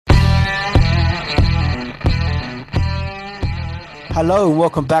Hello and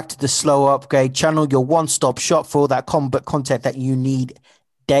welcome back to the Slow Upgrade channel, your one-stop shop for all that combat content that you need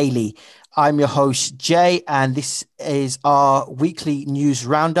daily. I'm your host, Jay, and this is our weekly news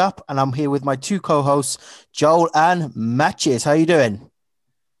roundup. And I'm here with my two co-hosts, Joel and Matches. How you doing?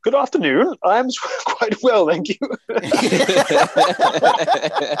 Good afternoon. I'm quite well, thank you.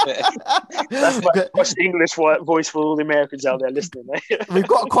 That's my posh English voice for all the Americans out there listening. We've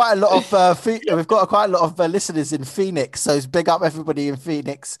got quite a lot of listeners in Phoenix, so it's big up everybody in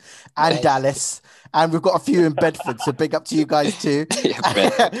Phoenix and Dallas, and we've got a few in Bedford, so big up to you guys too.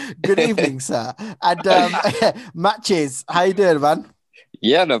 Good evening, sir. And Matches, how you doing, man?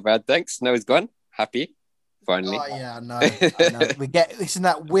 Yeah, not bad. Thanks. No, it's gone. Happy. Finally. Oh yeah, I know. We get it's in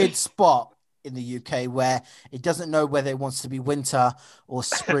that weird spot in the UK where it doesn't know whether it wants to be winter or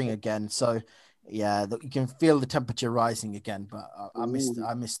spring again. So yeah, you can feel the temperature rising again. But I miss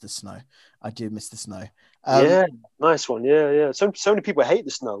the snow. I do miss the snow. Yeah, nice one. Yeah. So many people hate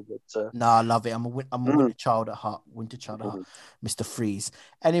the snow, but no, I love it. I'm a winter child at heart. Mr. Freeze.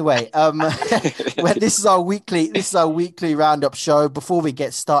 Anyway, this is our weekly roundup show. Before we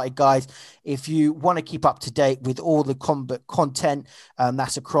get started, guys, if you want to keep up to date with all the combat content,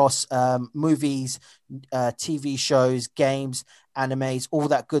 that's across movies, TV shows, games, animes, all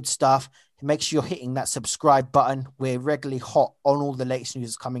that good stuff. Make sure you're hitting that subscribe button. We're regularly hot on all the latest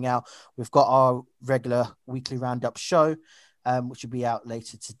news coming out. We've got our regular weekly roundup show, which will be out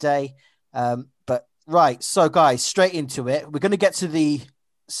later today. But right, so guys, straight into it. We're going to get to the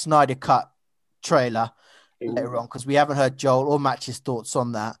Snyder Cut trailer later on because we haven't heard Joel or Match's thoughts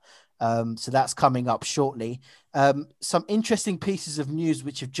on that. So that's coming up shortly. Some interesting pieces of news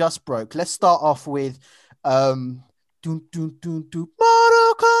which have just broke. Let's start off with Mortal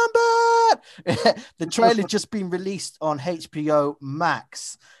Kombat. The trailer just been released on HBO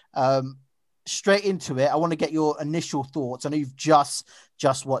Max. Straight into it, I want to get your initial thoughts. I know you've just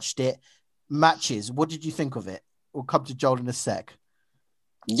watched it. Matches, what did you think of it? We'll come to Joel in a sec.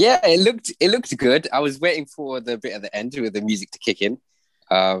 Yeah, it looked good. I was waiting for the bit at the end with the music to kick in.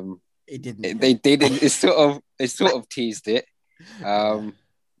 It didn't. They didn't. It sort of teased it.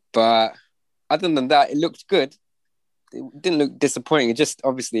 But other than that, it looked good. It didn't look disappointing. It just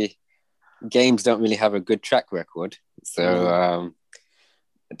obviously games don't really have a good track record, so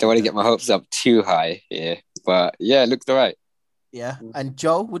I don't want to get my hopes up too high here. But yeah, it looked all right. Yeah, and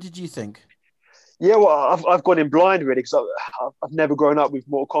Joel, what did you think? Yeah, well, I've gone in blind really because I've never grown up with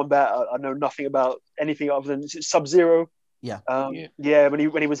Mortal Kombat. I know nothing about anything other than Sub-Zero. Yeah. When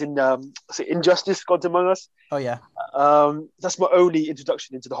he was in Injustice, Gods Among Us. Oh yeah. That's my only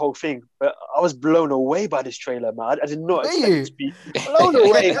introduction into the whole thing. But I was blown away by this trailer, man. I did not expect it to be blown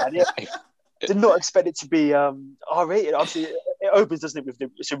away, man. Yeah. Did not expect it to be R-rated. Obviously, it opens, doesn't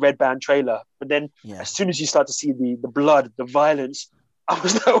it, it's a red band trailer. But then as soon as you start to see the blood, the violence, I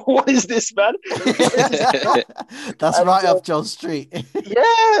was like, what is this, man? That's right up Joel's street. Yeah,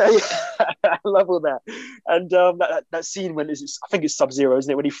 I love all that. And that scene when I think it's Sub-Zero,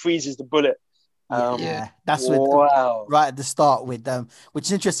 isn't it? When he freezes the bullet. That's right at the start with them, which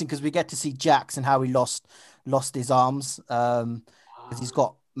is interesting because we get to see Jax and how he lost his arms because he's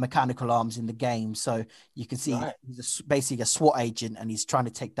got mechanical arms in the game. So you can see he's basically a SWAT agent and he's trying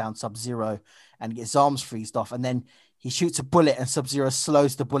to take down Sub-Zero and get his arms freezed off. And then he shoots a bullet and Sub-Zero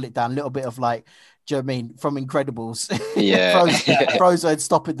slows the bullet down. A little bit of like, do you know what I mean? From Incredibles. Yeah. Frozen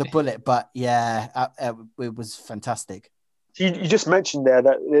stopping the bullet. But yeah, it was fantastic. You just mentioned there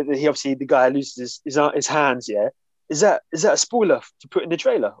that he obviously, the guy loses his hands, yeah? Is that a spoiler to put in the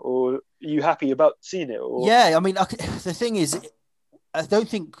trailer? Or are you happy about seeing it? Or? Yeah, I mean, the thing is, I don't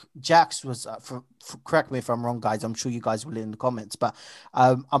think Jax was, correct me if I'm wrong, guys. I'm sure you guys will in the comments, but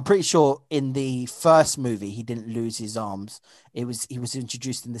I'm pretty sure in the first movie, he didn't lose his arms. He was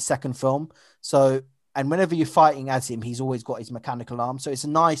introduced in the second film. So, and whenever you're fighting as him, he's always got his mechanical arms. So it's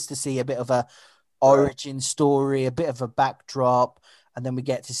nice to see a bit of a origin story, a bit of a backdrop. And then we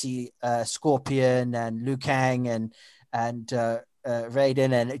get to see Scorpion and Liu Kang and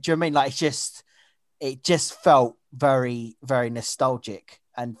Raiden. And do you know what I mean? Like, it just felt very, very nostalgic.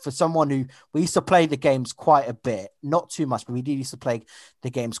 And for someone who, we used to play the games quite a bit, not too much, but we did used to play the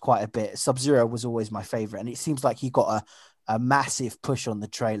games quite a bit. Sub-Zero was always my favorite. And it seems like he got a massive push on the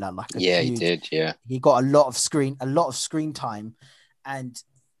trailer. He did. Yeah. He got a lot of screen time. And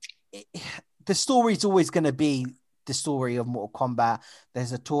the story is always going to be the story of Mortal Kombat.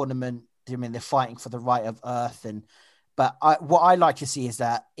 There's a tournament. I mean, they're fighting for the right of Earth. But what I like to see is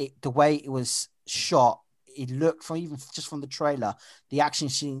that the way it was shot, it looked from the trailer, the action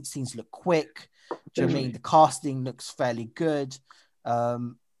scenes look quick. Do you know what I mean? The casting looks fairly good.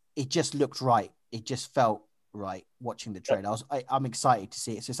 It just looked right. It just felt right, watching the trailer. I'm excited to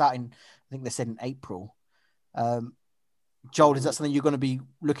see it. So it's out in, I think they said in April. Joel, is that something you're going to be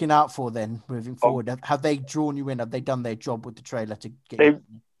looking out for then moving forward? Have they drawn you in? Have they done their job with the trailer to get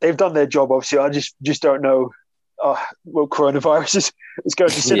they've done their job, obviously. I just don't know what coronavirus is going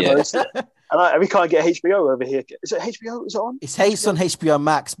to cinemas. And we can't get HBO over here. Is it HBO? Is it on? It's on HBO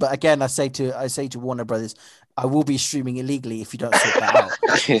Max, but again, I say to Warner Brothers, I will be streaming illegally if you don't sort that out.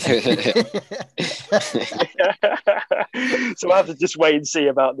 So I have to just wait and see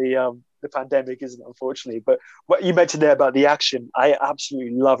about the pandemic, isn't it? Unfortunately, but what you mentioned there about the action, I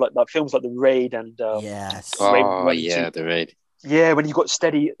absolutely love like films like The Raid and yes, The Raid. Yeah, when you got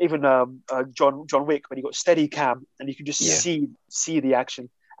steady, even John Wick, when you got steady cam and you could just see the action,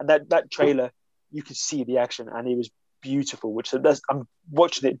 and that trailer, you could see the action, and it was beautiful. I'm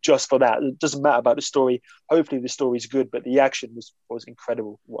watching it just for that. It doesn't matter about the story. Hopefully, the story is good, but the action was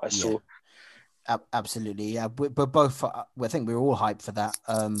incredible. What I saw. Absolutely, yeah. But both, I think we're all hyped for that.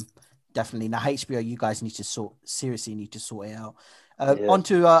 Definitely. Now, HBO, you guys need to sort it out. On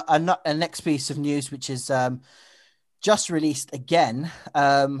to a next piece of news, which is just released again.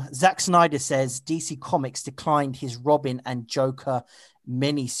 Zack Snyder says DC Comics declined his Robin and Joker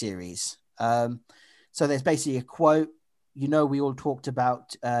miniseries. So there's basically a quote. We all talked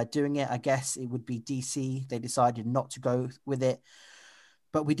about doing it. I guess it would be DC. They decided not to go with it.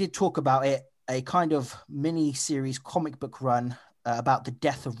 But we did talk about it, a kind of mini-series comic book run about the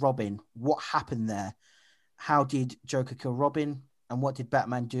death of Robin. What happened there? How did Joker kill Robin? And what did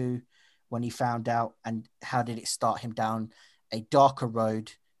Batman do when he found out? And how did it start him down a darker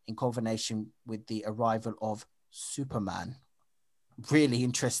road in combination with the arrival of Superman? Really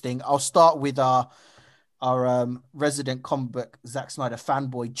interesting. I'll start with our resident comic book Zack Snyder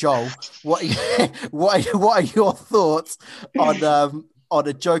fanboy, Joel. What are your thoughts on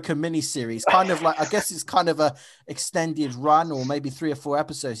a Joker miniseries? Kind of like, I guess it's kind of a extended run, or maybe 3 or 4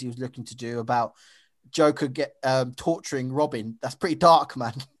 episodes he was looking to do about Joker torturing Robin. That's pretty dark,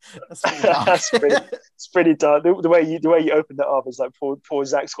 man. That's pretty dark. It's pretty dark. The way you opened that up is like poor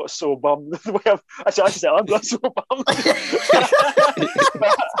Zach's got a sore bum. I should say I've got a sore bum.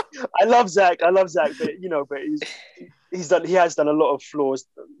 I love Zach, but he has done a lot of flaws.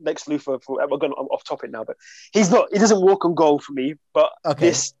 Lex Luthor, I'm going off topic now, but he doesn't walk on goal for me. But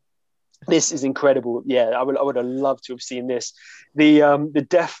this is incredible. Yeah, I would have loved to have seen this. The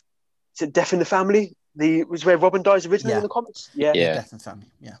death. Is it Death in the Family? Was where Robin dies originally in the comics. Yeah. Death in the Family.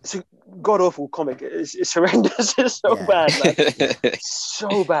 Yeah. It's a god awful comic. It's horrendous. It's so bad, man.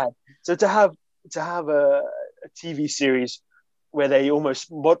 So bad. So to have a TV series where they almost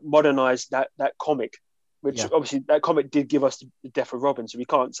modernized that comic, which obviously that comic did give us the death of Robin, so we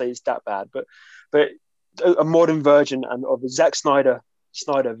can't say it's that bad. But a modern version and of the Zack Snyder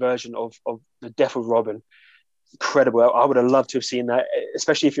version of the death of Robin. Incredible. I would have loved to have seen that,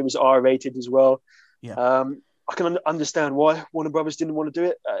 especially if it was R-rated as well. I can understand why Warner Brothers didn't want to do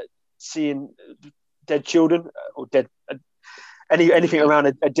it. Seeing dead children or dead anything around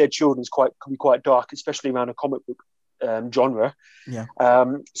a dead children can be quite dark, especially around a comic book genre.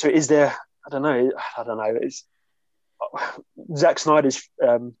 So is there? I don't know. It's Zack Snyder's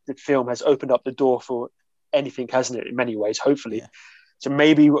the film has opened up the door for anything, hasn't it? In many ways, hopefully. Yeah. So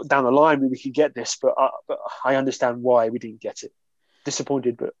maybe down the line we could get this, but I understand why we didn't get it.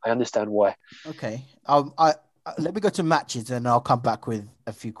 Disappointed, but I understand why. Okay. Let me go to Matches, and I'll come back with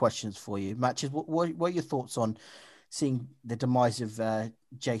a few questions for you. Matches, what are your thoughts on seeing the demise of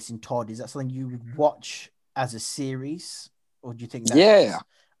Jason Todd? Is that something you would watch as a series, or do you think that's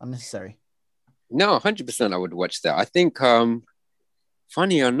unnecessary? No, 100% I would watch that. I think,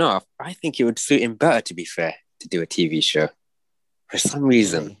 funny enough, I think it would suit him better, to be fair, to do a TV show. For some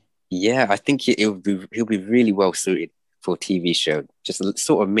reason, I think he'll be really well suited for a TV show. Just a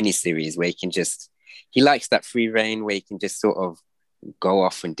sort of mini series where he likes that free reign where he can just sort of go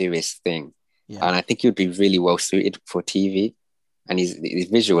off and do his thing. Yeah. And I think he would be really well suited for TV. And his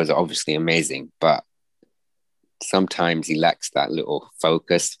visuals are obviously amazing, but sometimes he lacks that little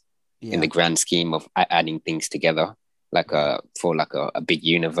focus in the grand scheme of adding things together, for a big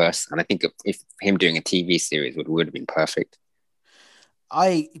universe. And I think if him doing a TV series would have been perfect.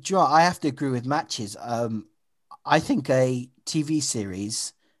 I have to agree with Matches. I think a TV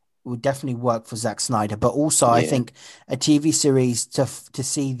series would definitely work for Zack Snyder, but also I think a TV series to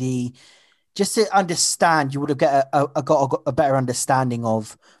see just to understand, you would have got a better understanding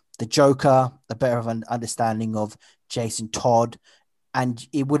of the Joker, a better understanding of Jason Todd, and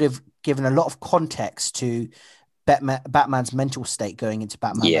it would have given a lot of context to Batman's mental state going into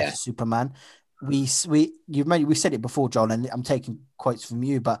Batman versus Superman. We said it before, John, and I'm taking quotes from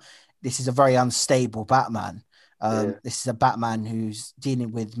you, but this is a very unstable Batman. This is a Batman who's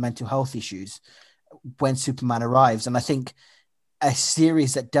dealing with mental health issues when Superman arrives. And I think a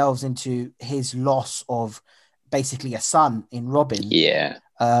series that delves into his loss of basically a son in Robin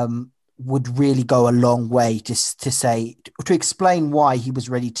would really go a long way to explain why he was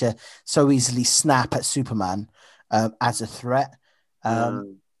ready to so easily snap at Superman as a threat.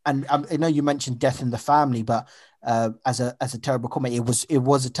 And I know you mentioned death in the family, but as a terrible comic, it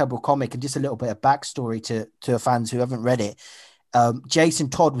was a terrible comic. And just a little bit of backstory to fans who haven't read it. Jason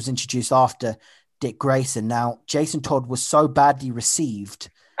Todd was introduced after Dick Grayson. Now, Jason Todd was so badly received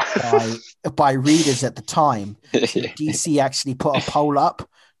by readers at the time, DC actually put a poll up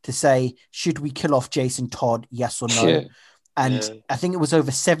to say, should we kill off Jason Todd, yes or no? And I think it was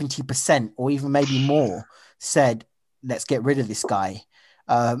over 70% or even maybe more said, let's get rid of this guy.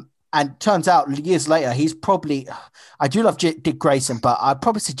 And turns out years later, he's probably, I do love Dick Grayson, but I'd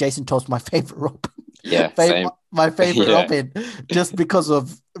probably say Jason Todd's my favorite Robin. My favorite Robin, just because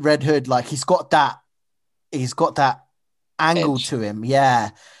of Red Hood. Like he's got that angle to him. Yeah.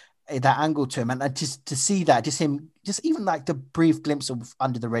 That angle to him. And just to see that, just even like the brief glimpse of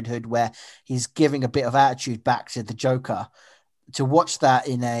Under the Red Hood where he's giving a bit of attitude back to the Joker, to watch that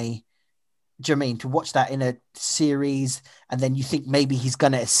to watch that in a series, and then you think maybe he's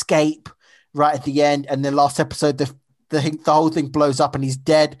going to escape right at the end, and the last episode, the whole thing blows up and he's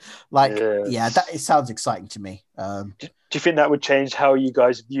dead. It sounds exciting to me. Do you think that would change how you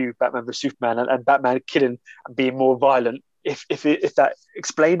guys view Batman vs Superman and Batman killing and being more violent? If that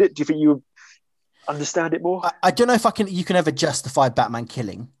explained it, do you think you would understand it more? I don't know if you can ever justify Batman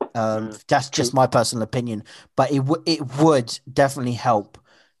killing. That's just my personal opinion, but it would definitely help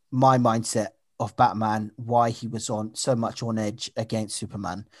my mindset of Batman, why he was so much on edge against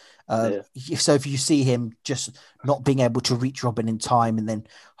Superman. If you see him just not being able to reach Robin in time, and then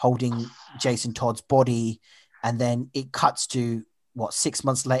holding Jason Todd's body, and then it cuts to 6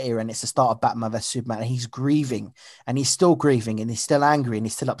 months later, and it's the start of Batman vs Superman, and he's grieving, and he's still grieving, and he's still angry, and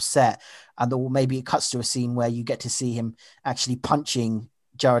he's still upset, and maybe it cuts to a scene where you get to see him actually punching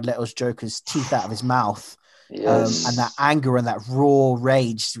Jared Leto's Joker's teeth out of his mouth. Yes. And that anger and that raw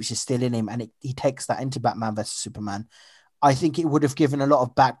rage which is still in him, and he takes that into Batman vs Superman. I think it would have given a lot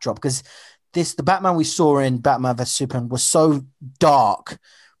of backdrop, because the Batman we saw in Batman vs Superman was so dark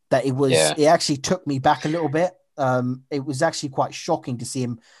that it actually took me back a little bit. It was actually quite shocking to see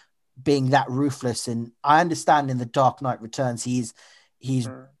him being that ruthless. And I understand in The Dark Knight Returns he's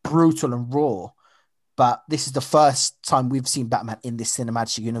brutal and raw, but this is the first time we've seen Batman in this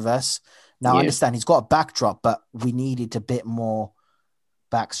cinematic universe. Now, I understand he's got a backdrop, but we needed a bit more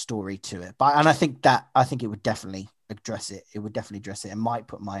backstory to it. And I think it would definitely address it. It would definitely address it and might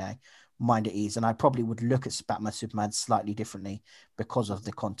put my mind at ease. And I probably would look at Batman Superman slightly differently because of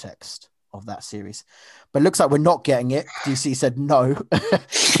the context of that series. But it looks like we're not getting it. DC said no.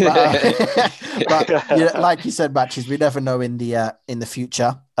 but like you said, Matches, we never know in the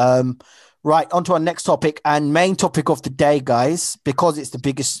future. Right, on to our next topic and main topic of the day, guys, because it's the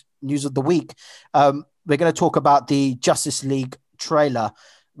biggest news of the week. We're going to talk about the Justice League trailer,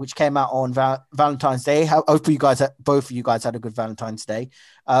 which came out on Valentine's Day. Hopefully both of you guys had a good Valentine's Day.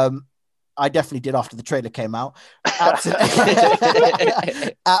 I definitely did after the trailer came out.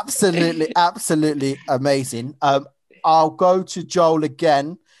 Absolutely amazing. I'll go to Joel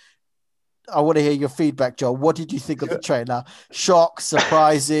again. I want to hear your feedback, Joel. What did you think of the trailer? Shocks,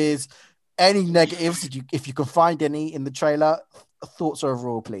 surprises, any negatives? If you can find any in the trailer, thoughts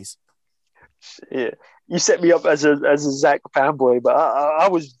overall, please. Yeah, you set me up as a Zack fanboy, but I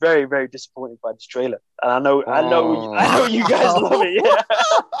was very, very disappointed by this trailer, and I know you guys love it. Yeah.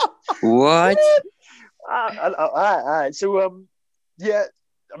 What? All right. So I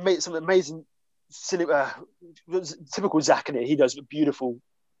made some amazing typical Zack in it. He does beautiful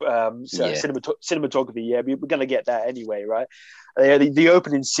cinematography. Yeah, we're gonna get that anyway, right? The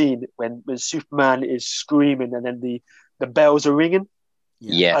opening scene when Superman is screaming and then the bells are ringing.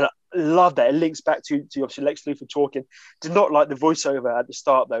 Yeah. And I love that. It links back to obviously Lex Luthor talking. Did not like the voiceover at the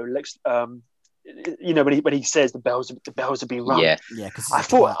start though. Lex, when he says the bells are being rung. Yeah. Because I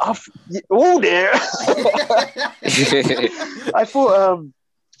thought, oh dear. I thought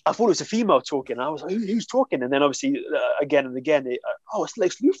it was a female talking. I was like, who's talking? And then obviously again and again, it's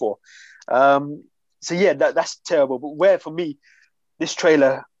Lex Luthor. So yeah, that's terrible. But where for me, this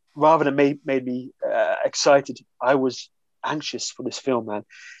trailer rather than made me excited, I was anxious for this film, man.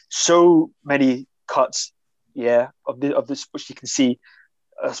 So many cuts, of this, which you can see,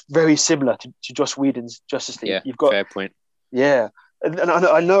 very similar to Joss Whedon's Justice League. Yeah, you've got fair point. Yeah, and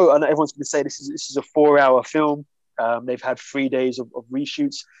I know everyone's going to say this is a 4-hour film. They've had 3 days of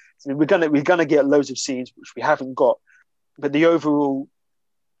reshoots. I mean, we're gonna get loads of scenes which we haven't got, but the overall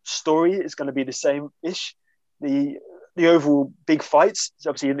story is going to be the same-ish. The overall big fights,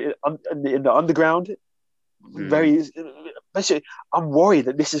 obviously in the underground, basically, I'm worried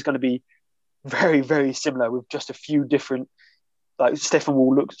that this is going to be very, very similar with just a few different. Like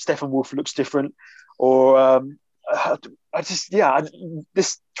Steppenwolf looks different, or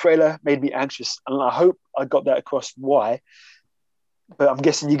this trailer made me anxious, and I hope I got that across why. But I'm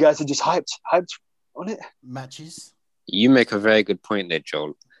guessing you guys are just hyped on it. Matches. You make a very good point there,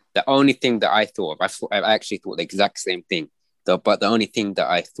 Joel. The only thing that I actually thought the exact same thing. But the only thing that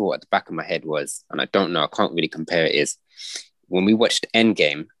I thought at the back of my head was, and I don't know, I can't really compare it, is when we watched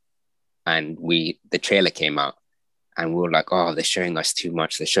Endgame and the trailer came out and we were like, oh, they're showing us too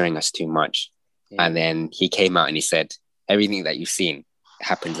much. Yeah. And then he came out and he said, everything that you've seen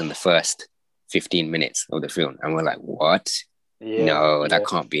happens in the first 15 minutes of the film. And we're like, what? Yeah, no, that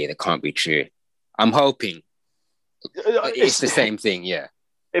can't be true. I'm hoping it's the same thing, yeah.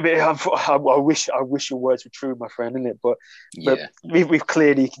 I wish your words were true, my friend, isn't it? But we've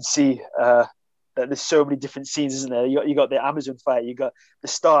clearly can see that there's so many different scenes, isn't there? You got the Amazon fight, you got the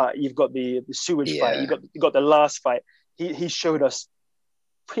start, you've got the sewage fight, you got the last fight. He showed us,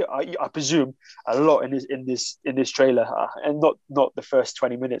 I presume, a lot in this trailer, and not the first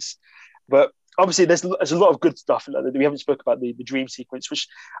 20 minutes, but. Obviously, there's a lot of good stuff. We haven't spoke about the dream sequence, which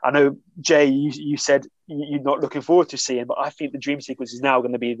I know, Jay, you said you're not looking forward to seeing, but I think the dream sequence is now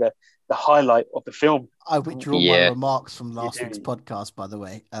going to be the highlight of the film. I withdraw my remarks from last week's podcast, by the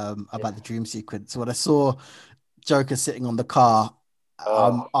way, about the dream sequence. When I saw Joker sitting on the car,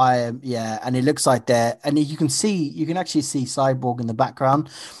 and it looks like and you can actually see Cyborg in the background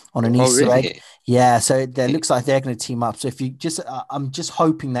on an Easter egg. Yeah, so it looks like they're going to team up. So if you I'm just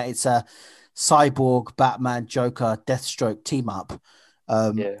hoping that it's a Cyborg, Batman, Joker, Deathstroke team up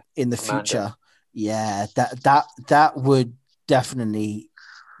in the future. Yeah, that would definitely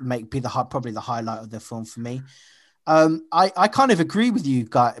probably the highlight of the film for me. I kind of agree with you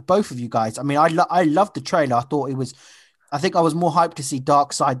guys, both of you guys. I mean, I loved the trailer. I think I was more hyped to see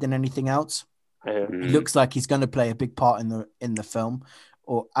Darkseid than anything else. It looks like he's going to play a big part in the film,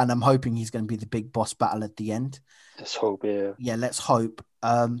 and I'm hoping he's going to be the big boss battle at the end. Let's hope, yeah. Yeah, let's hope.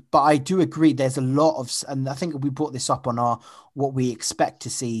 But I do agree. There's a lot of, and I think we brought this up on our what we expect to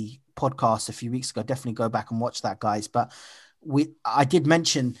see podcast a few weeks ago. Definitely go back and watch that, guys. But I did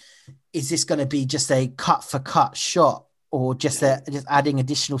mention, is this going to be just a cut for cut shot, or just adding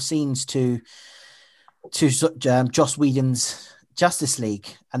additional scenes to Joss Whedon's Justice League?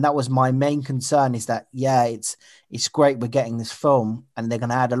 And that was my main concern, is that it's great we're getting this film and they're going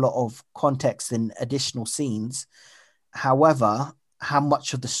to add a lot of context and additional scenes. However, how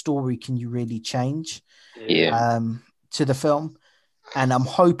much of the story can you really change to the film? And I'm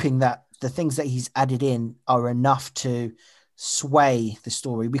hoping that the things that he's added in are enough to sway the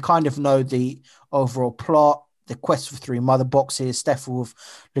story. We kind of know the overall plot, the quest for 3 mother boxes, Steppenwolf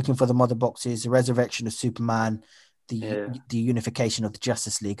looking for the mother boxes, the resurrection of Superman, the unification of the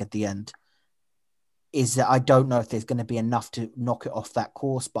Justice League at the end. Is that I don't know if there's going to be enough to knock it off that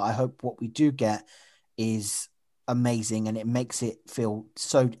course, but I hope what we do get is amazing, and it makes it feel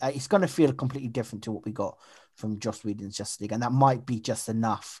so. It's going to feel completely different to what we got from Joss Whedon's Justice League, and that might be just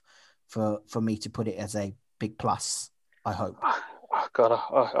enough for me to put it as a big plus. I hope. Oh God,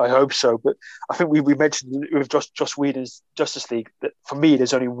 I hope so. But I think we mentioned with Joss Whedon's Justice League that for me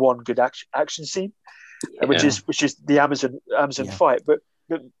there's only one good action scene, which is the Amazon fight. But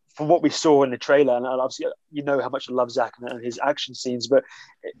from what we saw in the trailer, and obviously you know how much I love Zack and his action scenes, but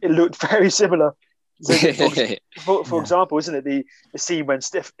it looked very similar. For example, isn't it the scene when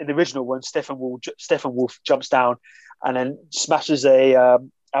in the original when Steppenwolf jumps down and then smashes a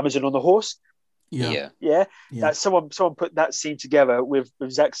Amazon on the horse? Yeah. That someone put that scene together with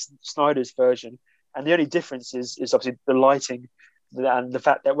Zack Snyder's version, and the only difference is obviously the lighting and the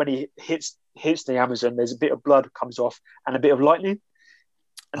fact that when he hits the Amazon, there's a bit of blood comes off and a bit of lightning,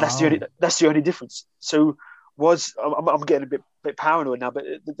 and that's the only difference. So I'm getting a bit paranoid now, but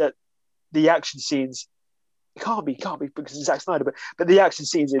that the action scenes can't be because it's Zack Snyder, but the action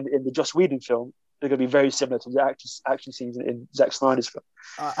scenes in the Joss Whedon film, they're going to be very similar to the action scenes in Zack Snyder's film.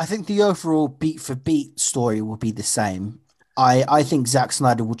 I think the overall beat for beat story will be the same. I think Zack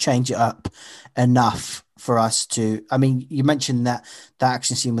Snyder will change it up enough for us to. I mean, you mentioned that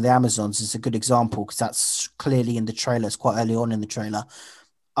action scene with the Amazons is a good example because that's clearly in the trailer. It's quite early on in the trailer.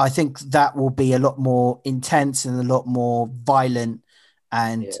 I think that will be a lot more intense and a lot more violent,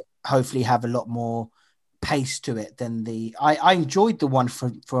 and hopefully have a lot more pace to it than I enjoyed the one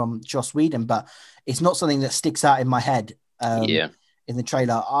from Joss Whedon, but it's not something that sticks out in my head. In the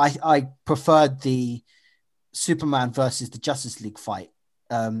trailer, I preferred the Superman versus the Justice League fight,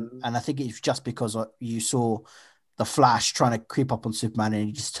 and I think it's just because you saw the Flash trying to creep up on Superman and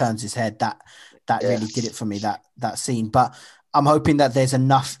he just turns his head. That really did it for me, that scene. But I'm hoping that there's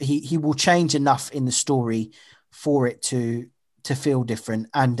enough. He will change enough in the story for it to feel different.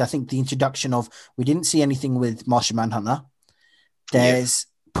 And I think the introduction of, we didn't see anything with Martian Manhunter. There's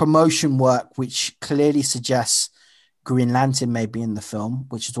promotion work which clearly suggests Green Lantern may be in the film,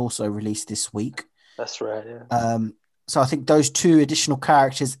 which is also released this week. That's right. Yeah. So I think those two additional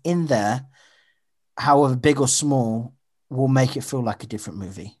characters in there, however big or small, will make it feel like a different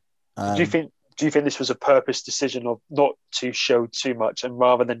movie. Do you think this was a purpose decision of not to show too much and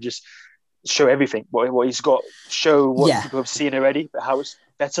rather than just show everything, what he's got, show what people have seen already, but how it's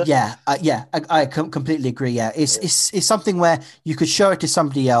better? I completely agree. It's something where you could show it to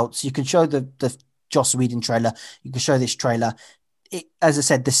somebody else. You can show the Joss Whedon trailer. You can show this trailer. As I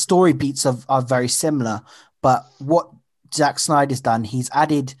said, the story beats are very similar, but what Zack Snyder's done, he's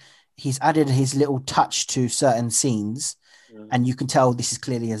added his little touch to certain scenes, and you can tell this is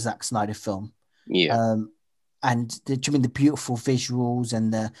clearly a Zack Snyder film. And the beautiful visuals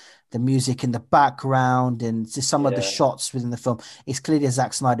and the music in the background and just some of the shots within the film, it's clearly a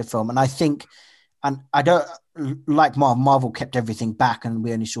Zack Snyder film. And I think, and I don't like Marvel kept everything back, and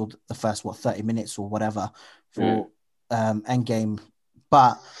we only saw the first 30 minutes or whatever for Endgame.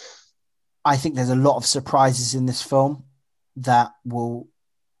 But I think there's a lot of surprises in this film that will,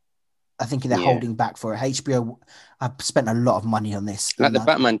 I think they're holding back for it. HBO have spent a lot of money on this. Like the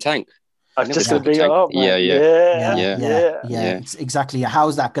Batman tank. I was just going to bring it up. Yeah. Exactly. How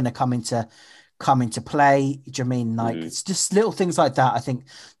is that going to come into play? Do you mean it's just little things like that? I think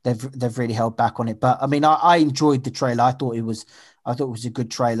they've really held back on it. But I mean, I enjoyed the trailer. I thought it was a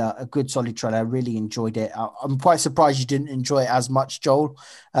good trailer, a good solid trailer. I really enjoyed it. I'm quite surprised you didn't enjoy it as much, Joel.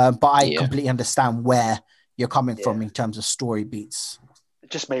 But I completely understand where you're coming from in terms of story beats.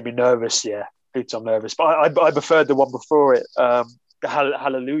 It just made me nervous. Yeah, I'm nervous. But I preferred the one before it. The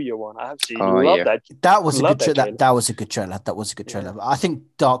Hallelujah one. I absolutely love that. That was a good trailer. That was a good trailer. That was a good trailer. I think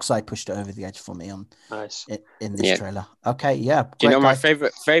Darkseid pushed it over the edge for me in this trailer. Okay, yeah. Do you know my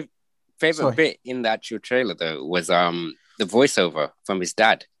favorite bit in the actual trailer though was the voiceover from his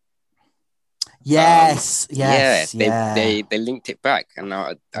dad. Yes. They linked it back, and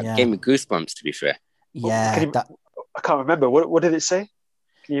that gave me goosebumps. To be fair. Yeah. I can't remember. What did it say?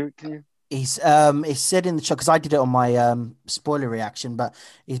 Can you? It's said in the show, because I did it on my spoiler reaction, but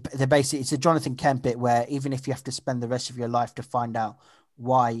it's a Jonathan Kent bit where even if you have to spend the rest of your life to find out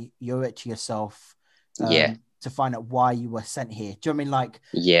why you owe it to yourself, to find out why you were sent here. Do you know what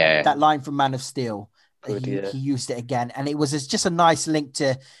I mean? That line from Man of Steel, he used it again, and it was just a nice link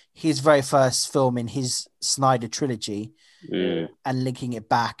to his very first film in his Snyder trilogy, and linking it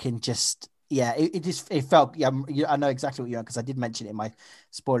back and just. Yeah, it felt. Yeah, I know exactly what you are, because I did mention it in my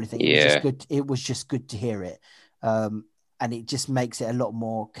spoiler thing. It was just good to hear it, and it just makes it a lot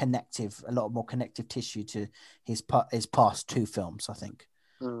more connective tissue to his past two films, I think.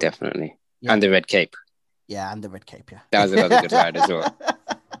 Definitely, and the red cape. Yeah, and the red cape. Yeah, that was another good line as well.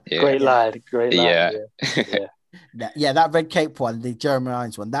 Great line. Yeah, that red cape one, the Jeremy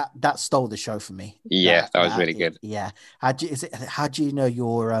Irons one, that stole the show for me. Yeah, that was really good. Yeah, how do you know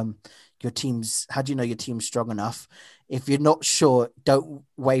your team's strong enough? If you're not sure, don't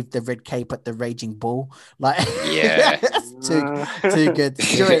wave the red cape at the raging bull. Too good.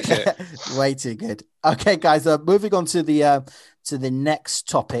 Way too good. Okay, guys, moving on to the next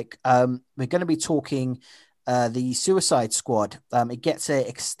topic. We're going to be talking the Suicide Squad. It gets an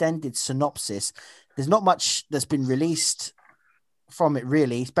extended synopsis. There's not much that's been released from it,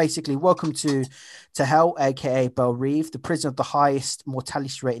 really. It's basically welcome to hell, aka Belle Reve, the prison of the highest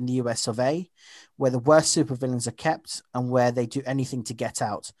mortality rate in the US of A, where the worst supervillains are kept and where they do anything to get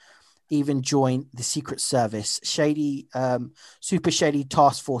out, even join the Secret Service, super shady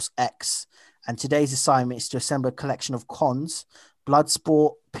Task Force X. And today's assignment is to assemble a collection of cons: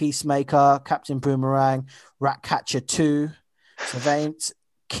 Bloodsport, Peacemaker, Captain Boomerang, Ratcatcher 2, Surveillance,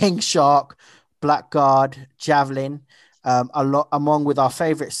 King Shark, Blackguard, Javelin, along with our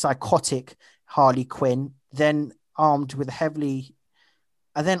favorite psychotic Harley Quinn, then armed with a heavily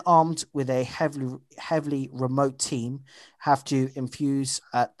remote team, have to infuse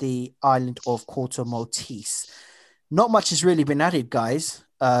at the island of Corto Maltese. Not much has really been added, guys,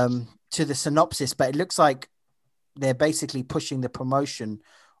 to the synopsis, but it looks like they're basically pushing the promotion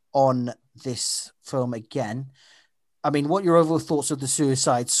on this film again. I mean, what are your overall thoughts of the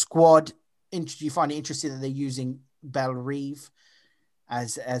Suicide Squad? do you find it interesting that they're using Belle Reve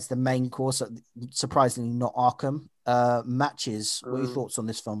as the main course? Surprisingly, not Arkham. Matches. What are your thoughts on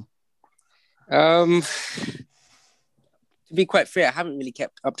this film? To be quite fair, I haven't really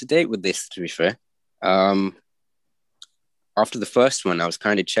kept up to date with this. To be fair, after the first one, I was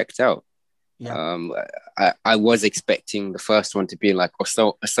kind of checked out. Yeah. I was expecting the first one to be like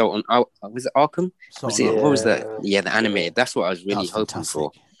Assault on was it Arkham? What was that? Yeah, the animated. That's what I was really hoping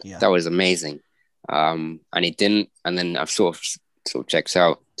for. Yeah. That was amazing. And it didn't, and then I've sort of checked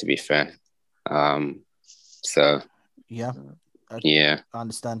out, to be fair. So yeah. I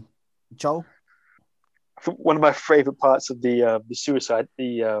understand. Joel? I think one of my favorite parts of the suicide,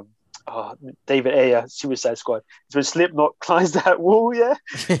 David Ayer Suicide Squad, is when Slipknot climbs that wall,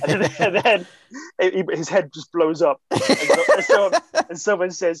 and then his head just blows up, and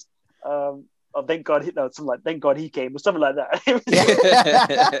someone says, "Oh, thank God thank God he came," or something like that.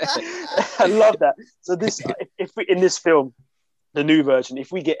 I love that. So if we in this film, the new version,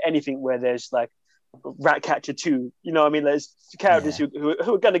 if we get anything where there's like Ratcatcher 2, you know what I mean? There's characters who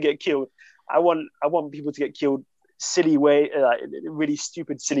are going to get killed. I want people to get killed silly way, really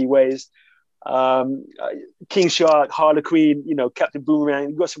stupid, silly ways. King Shark, Harlequin, Captain Boomerang.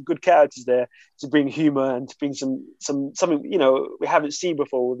 You've got some good characters there to bring humor and to bring something we haven't seen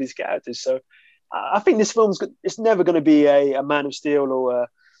before with these characters. So I think this it's never going to be a Man of Steel or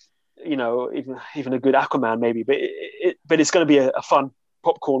even a good Aquaman maybe, but it's going to be a fun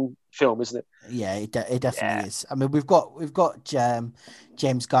popcorn film, isn't it? Yeah, it definitely is. I mean, we've got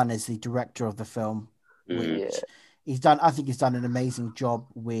James Gunn as the director of the film, which he's done. I think he's done an amazing job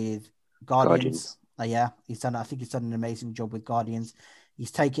with Guardians. I think he's done an amazing job with Guardians.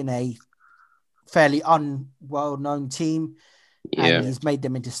 He's taken a fairly well-known team and he's made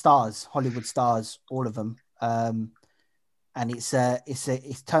them into stars, Hollywood stars, all of them. And it's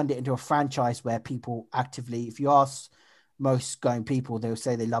turned it into a franchise where people actively, if you ask most going people, they'll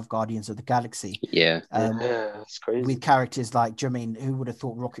say they love Guardians of the Galaxy. It's crazy. With characters like, who would have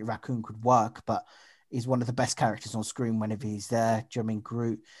thought Rocket Raccoon could work, but he's one of the best characters on screen whenever he's there.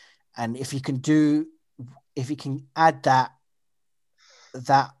 Groot. And if you can add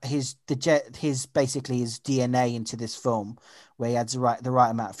his basically his DNA into this film, where he adds the right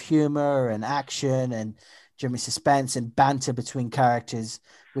amount of humor and action and suspense and banter between characters,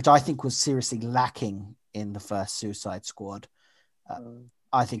 which I think was seriously lacking in the first Suicide Squad.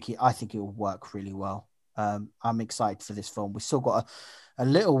 I think it will work really well. I'm excited for this film. We've still got a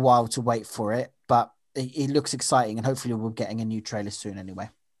little while to wait for it, but it looks exciting, and hopefully we're getting a new trailer soon anyway.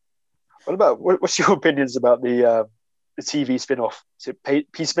 What's your opinions about the TV spin-off? Is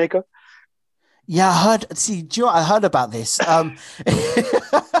it Peacemaker? Yeah, I heard. See, do you know what? I heard about this.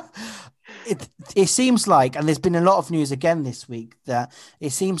 It seems like, and there's been a lot of news again this week, that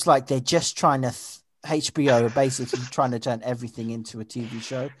it seems like they're just trying to HBO are basically trying to turn everything into a TV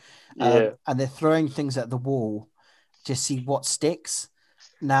show, and they're throwing things at the wall to see what sticks.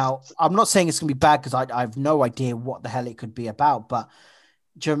 Now, I'm not saying it's going to be bad because I have no idea what the hell it could be about, but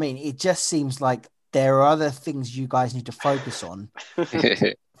do you know what I mean? It just seems like there are other things you guys need to focus on.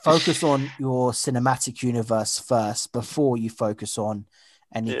 Focus on your cinematic universe first before you focus on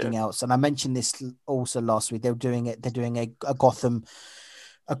anything else. And I mentioned this also last week. They're doing a Gotham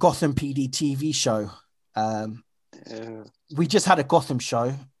PD TV show. We just had a Gotham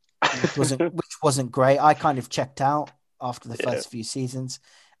show, which wasn't great. I kind of checked out after the first few seasons,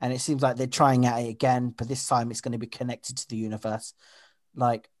 and it seems like they're trying at it again, but this time it's going to be connected to the universe.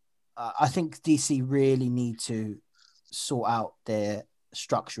 Like, I think DC really need to sort out their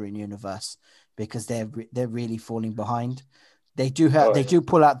structure in universe, because they're really falling behind. They do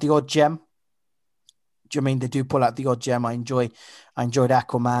pull out the odd gem. Do you mean they do pull out the odd gem? I enjoyed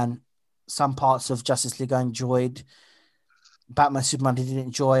Aquaman. Some parts of Justice League I enjoyed. Batman Superman I didn't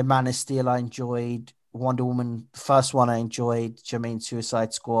enjoy. Man of Steel I enjoyed. Wonder Woman, the first one I enjoyed. Do you mean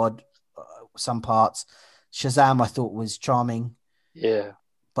Suicide Squad? Some parts. Shazam I thought was charming. Yeah.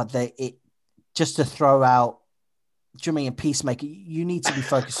 But just to throw out, do you mean a Peacemaker? You need to be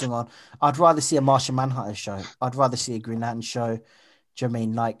focusing on. I'd rather see a Martian Manhunter show. I'd rather see a Green Lantern show. Do you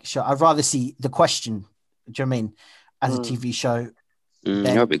mean I'd rather see The Question? Do you mean as a TV show?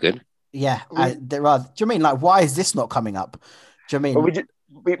 That'd be good. Yeah, do you mean why is this not coming up? Do you mean? Well,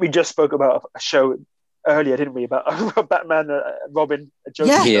 we just spoke about a show earlier, didn't we? About Batman, Robin,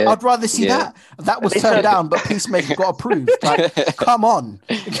 Joker. Yeah, I'd rather see that. That was turned down, but Peacemaker got approved. Like, come on,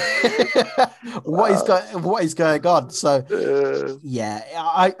 what is going on? So, with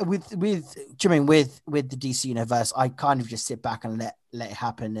the DC universe, I kind of just sit back and let it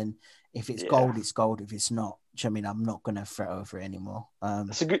happen. And if it's gold, it's gold. If it's not, I'm not going to fret over it anymore.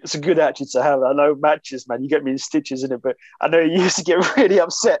 It's a good attitude to have. I know matches, man, you get me in stitches in it, but I know you used to get really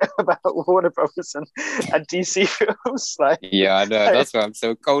upset about Warner Brothers and DC films. Like, yeah, I know. That's why I'm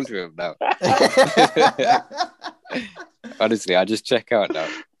so cold to him now. Honestly, I just check out now.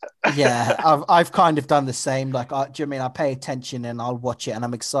 Yeah, I've kind of done the same. Like, I pay attention and I'll watch it, and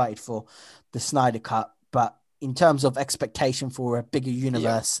I'm excited for the Snyder Cut. But in terms of expectation for a bigger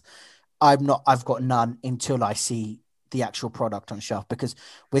universe, I've got none until I see the actual product on shelf, because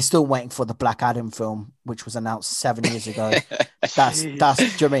we're still waiting for the Black Adam film, which was announced 7 years ago. That's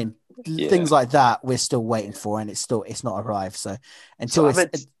things like that we're still waiting for, and it's not arrived. So until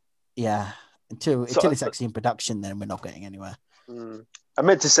it's actually in production, then we're not getting anywhere. I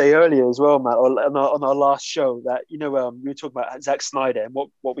meant to say earlier as well, Matt, on our last show that, we were talking about Zack Snyder and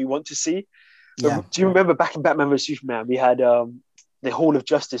what we want to see. Yeah. Do you remember back in Batman vs Superman, we had the Hall of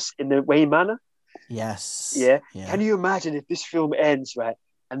Justice in the Wayne Manor? Yes. Yeah. Can you imagine if this film ends, right?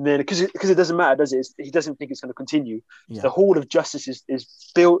 And then, because it doesn't matter, does it? He doesn't think it's going to continue. Yeah. So the Hall of Justice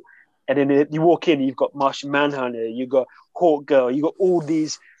is built, and then you walk in, you've got Martian Manhunter, you've got Hawk Girl, you've got all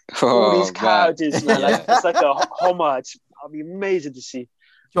these characters, man. Like, it's like a homage. It'll be amazing to see.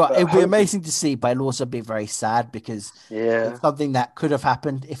 It'd be amazing to see, but it'll also be very sad, because it's something that could have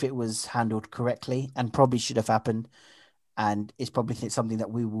happened if it was handled correctly, and probably should have happened. And it's probably something that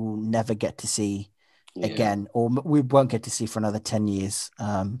we will never get to see again, or we won't get to see for another 10 years.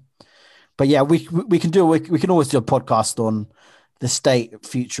 But yeah, we can always do a podcast on the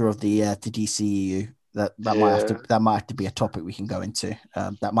future of the DCEU. That might have to be a topic we can go into.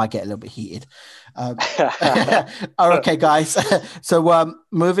 That might get a little bit heated. Okay, guys. So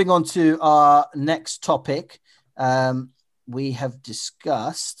moving on to our next topic, we have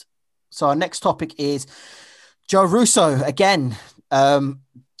discussed. So our next topic is Joe Russo again. Do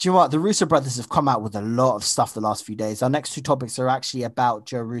you know what? The Russo brothers have come out with a lot of stuff the last few days. Our next two topics are actually about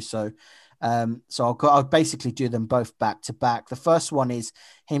Joe Russo. So I'll basically do them both back to back. The first one is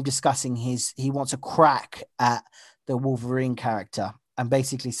him discussing he wants a crack at the Wolverine character, and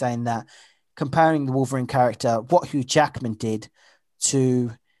basically saying that, comparing the Wolverine character, what Hugh Jackman did,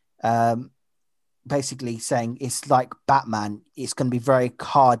 to basically saying it's like Batman. It's going to be very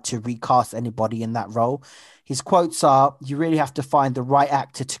hard to recast anybody in that role. His quotes are, "You really have to find the right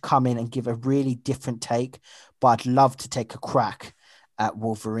actor to come in and give a really different take, but I'd love to take a crack at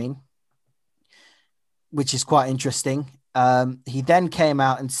Wolverine," which is quite interesting. He then came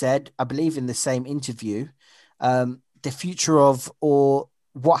out and said, I believe in the same interview, the future of, or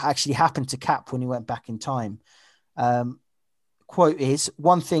what actually happened to Cap when he went back in time. Quote is,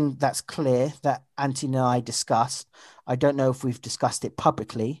 "One thing that's clear that Anthony and I discussed, I don't know if we've discussed it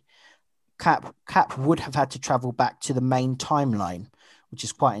publicly, Cap would have had to travel back to the main timeline," which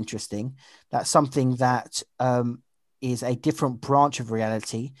is quite interesting. That's something that is a different branch of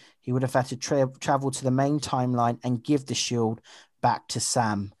reality. He would have had to travel to the main timeline and give the shield back to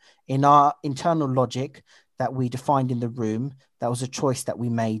Sam. In our internal logic that we defined in the room, that was a choice that we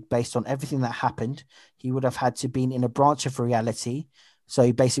made based on everything that happened. He would have had to been in a branch of reality. So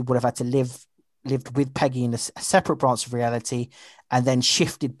he basically would have had to lived with Peggy in a separate branch of reality, and then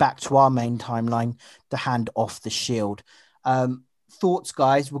shifted back to our main timeline to hand off the shield. Thoughts,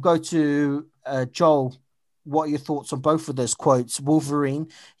 guys? We'll go to Joel. What are your thoughts on both of those quotes? Wolverine,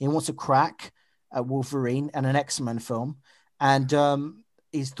 he wants a crack at Wolverine and an X-Men film, and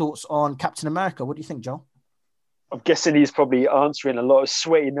his thoughts on Captain America. What do you think, Joel? I'm guessing he's probably answering a lot of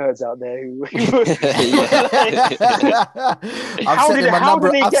sweaty nerds out there who.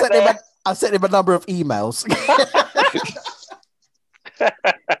 I've sent him a number of emails.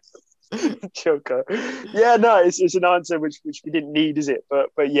 Joker. Yeah, no, it's an answer which we didn't need, is it?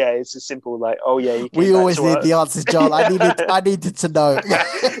 But yeah, it's a simple like, oh yeah. We always need the answers, Joel. I needed to know.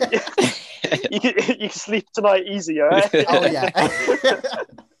 you can sleep tonight easy, all right? Oh yeah.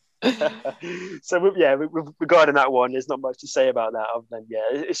 So regarding that one, there's not much to say about that other than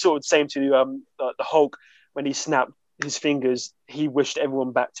it's sort of the same to the Hulk when he snapped his fingers. He wished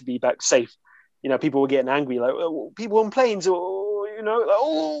everyone to be back safe. People were getting angry, like, oh, people on planes, or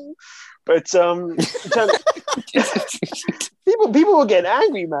but people were getting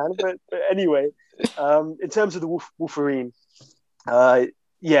angry, man. But anyway, in terms of the Wolverine,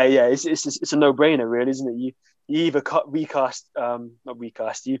 it's a no-brainer, really, isn't it? You either recast, not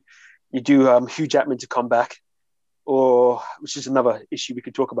recast. You do Hugh Jackman to come back, or which is another issue we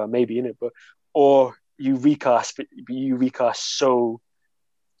could talk about maybe in it, but or you recast, but you recast so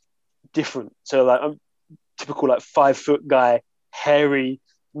different. So like I'm typical like 5 foot guy, hairy,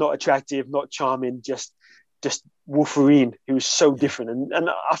 not attractive, not charming, just Wolverine, who was so different, and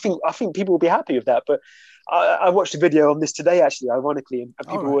I think people will be happy with that. But I watched a video on this today actually, ironically, and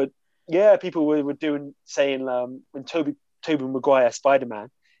people were saying when Toby Maguire Spider-Man,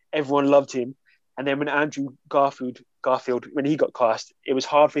 everyone loved him, and then when Andrew Garfield when he got cast, it was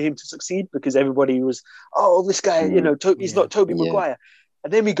hard for him to succeed because everybody was, oh, this guy, he's not Toby Maguire,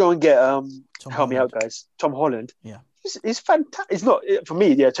 and then we go and get help me out guys, Tom Holland. He's fantastic. It's not for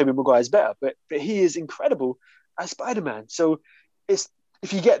me. Yeah, Tobey Maguire is better, but he is incredible as Spider-Man. So it's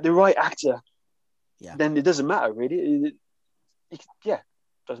if you get the right actor, then it doesn't matter really.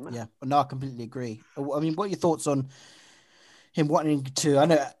 Doesn't matter. Yeah, no, I completely agree. I mean, what are your thoughts on him wanting to? I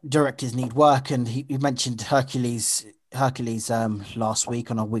know directors need work, and he mentioned Hercules last week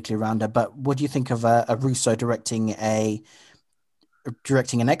on our weekly roundup. But what do you think of a Russo directing an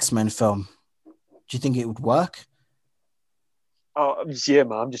X-Men film? Do you think it would work? Oh yeah,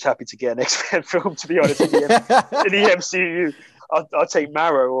 man! I'm just happy to get an X-Men film. To be honest, in the MCU, I'll take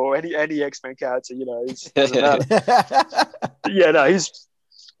Marrow or any X-Men character. It doesn't matter.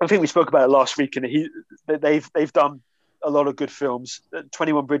 I think we spoke about it last week, and they've done a lot of good films.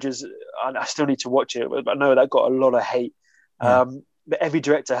 21 Bridges, I still need to watch it, but I know that got a lot of hate. Yeah. But every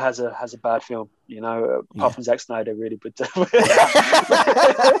director has a bad film, apart from Zack Snyder, really. But no.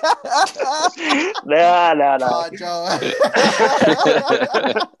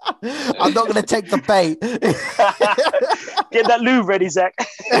 I'm not going to take the bait. Get that lube ready, Zach.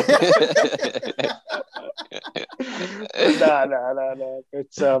 No.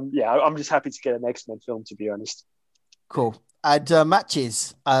 But I'm just happy to get an X-Men film, to be honest. Cool. And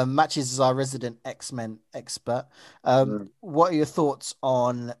Matches is our resident X-Men expert. What are your thoughts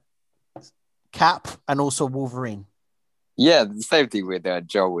on Cap and also Wolverine? Yeah, the same thing with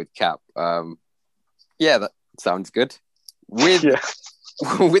Joe with Cap. That sounds good. With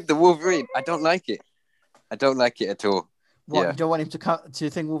the Wolverine, I don't like it. I don't like it at all. What, you don't want him to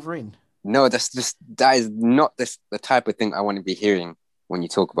think Wolverine? No, that is not the type of thing I want to be hearing when you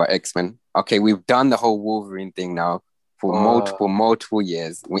talk about X-Men. Okay, we've done the whole Wolverine thing now for multiple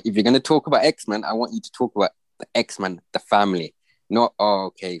years. If you're going to talk about X-Men, I want you to talk about the X-Men, the family, not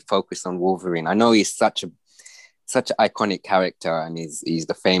focus on Wolverine. I know he's such an iconic character, and he's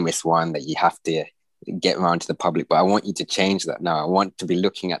the famous one that you have to get around to the public. But I want you to change that now. I want to be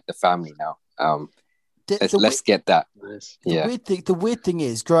looking at the family now. Let's get that. The weird thing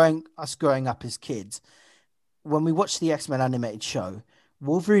is, growing up as kids, when we watched the X-Men animated show,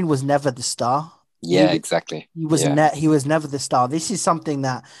 Wolverine was never the star. Exactly. He was never the star. This is something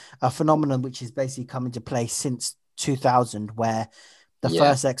that a phenomenon which has basically come into place since 2000, where the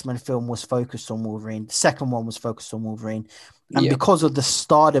first X-Men film was focused on Wolverine, the second one was focused on Wolverine, and because of the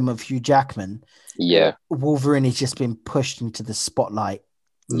stardom of Hugh Jackman, Wolverine has just been pushed into the spotlight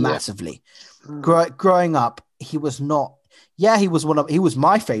massively. Growing up, he was not. He was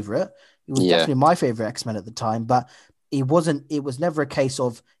my favorite. He was definitely my favorite X-Men at the time, but it was never a case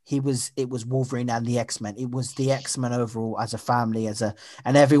of it was Wolverine and the X-Men. It was the X-Men overall as a family,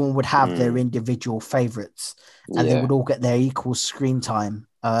 and everyone would have their individual favorites, and they would all get their equal screen time.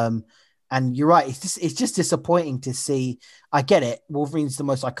 And you're right. It's just disappointing to see. I get it. Wolverine's the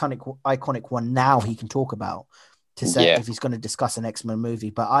most iconic one now he can talk about to say if he's going to discuss an X-Men movie.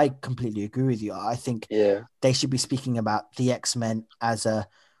 But I completely agree with you. I think they should be speaking about the X-Men as a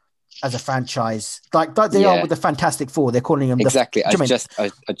franchise, like they are with the Fantastic Four. They're calling them exactly. I was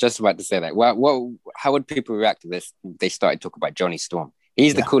just about to say that. Well, how would people react to this? They started talking about Johnny Storm.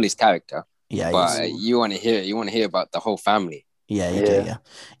 He's the coolest character. But you want to hear about the whole family. You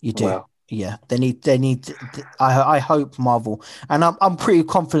do. Wow. Yeah, they need. I hope Marvel, and I'm pretty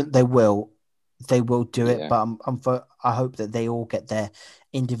confident they will do it. But I hope that they all get their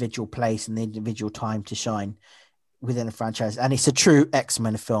individual place and the individual time to shine within a franchise, and it's a true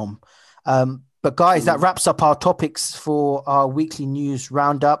X-Men film. But guys, that wraps up our topics for our weekly news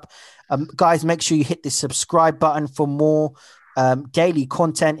roundup. Guys, make sure you hit the subscribe button for more daily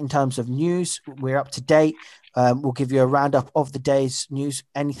content in terms of news. We're up to date. We'll give you a roundup of the day's news,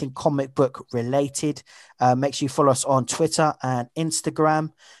 anything comic book related. Make sure you follow us on Twitter and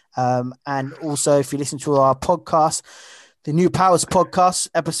Instagram. And also, if you listen to our podcast, the New Powers podcast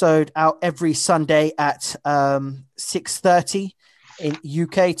episode out every Sunday at 6:30 in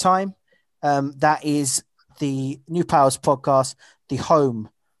UK time. That is the New Powers podcast, the home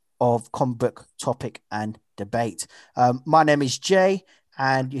of comic book topic and debate. My name is Jay,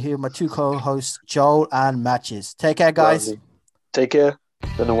 And you hear my two co-hosts, Joel and Matches. Take care, guys. Take care.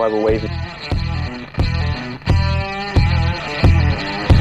 Don't know why we're waving.